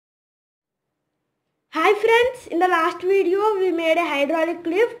Hi friends, in the last video we made a hydraulic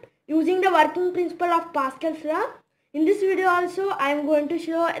lift using the working principle of Pascal's law. In this video also I am going to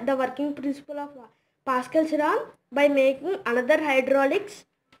show the working principle of Pascal's law by making another hydraulics.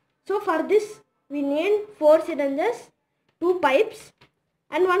 So for this we need 4 syringes, 2 pipes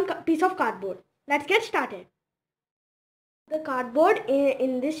and 1 piece of cardboard. Let's get started. The cardboard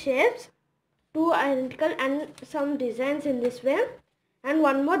in these shapes, 2 identical and some designs in this way. And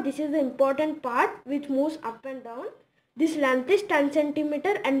one more, this is the important part which moves up and down. This length is 10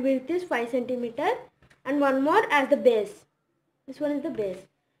 centimeter and width is 5 centimeter. And one more as the base. This one is the base.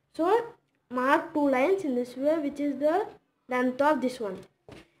 So mark 2 lines in this way, which is the length of this one.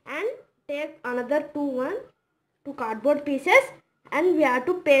 And take another 2 cardboard pieces and we have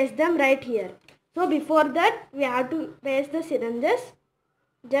to paste them right here. So before that we have to paste the syringes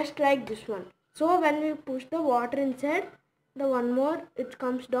just like this one. So when we push the water inside, the one more it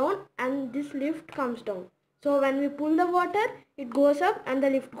comes down and this lift comes down. So when we pull the water, it goes up and the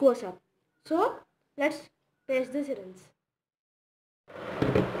lift goes up. So let's paste the syringe.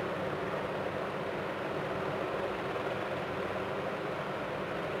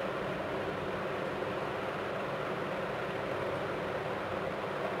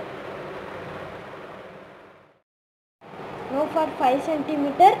 Now for 5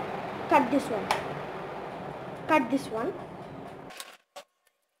 centimeter, cut this one. Cut this one.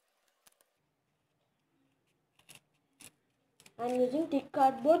 I am using thick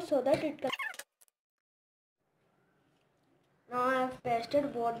cardboard so that it can. Now I have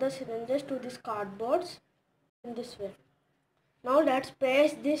pasted both the syringes to these cardboards in this way. Now let's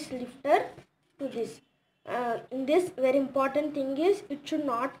paste this lifter to this. In this, very important thing is it should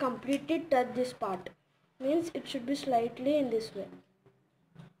not completely touch this part. Means it should be slightly in this way.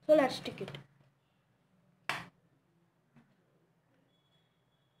 So let's stick it.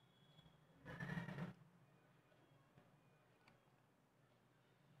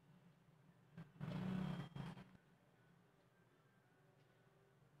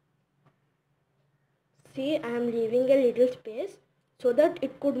 See, I am leaving a little space so that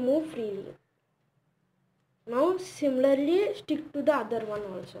it could move freely. Now similarly stick to the other one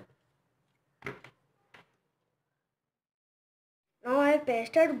also. Now I have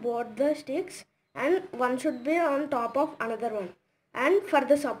pasted both the sticks and one should be on top of another one. And for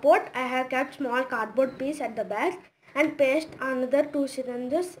the support I have kept small cardboard piece at the back and paste another 2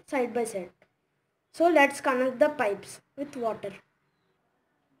 syringes side by side. So let's connect the pipes with water.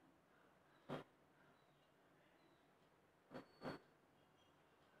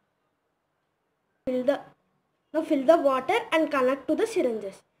 Fill the water and connect to the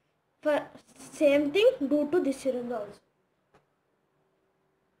syringes. For same thing do to this syringe also.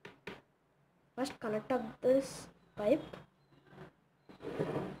 First connect up this pipe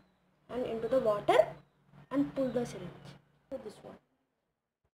and into the water and pull the syringe to this one.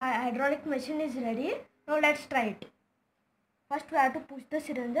 Our hydraulic machine is ready. Now let's try it. First we have to push the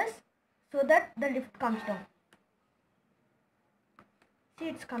syringes so that the lift comes down. See,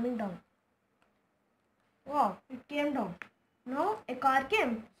 it's coming down. Wow, it came down. Now a car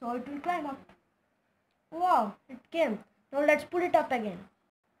came, so it will climb up. Wow, it came. Now let's pull it up again.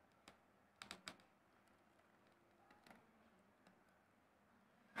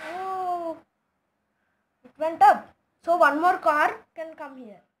 Oh, it went up. So one more car can come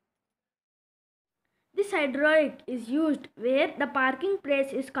here. This hydraulic is used where the parking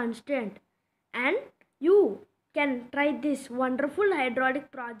place is constant, and you can try this wonderful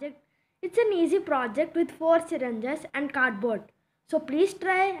hydraulic project. It's an easy project with 4 syringes and cardboard. So please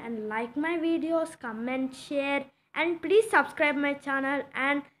try and like my videos, comment, share, and please subscribe my channel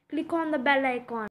and click on the bell icon.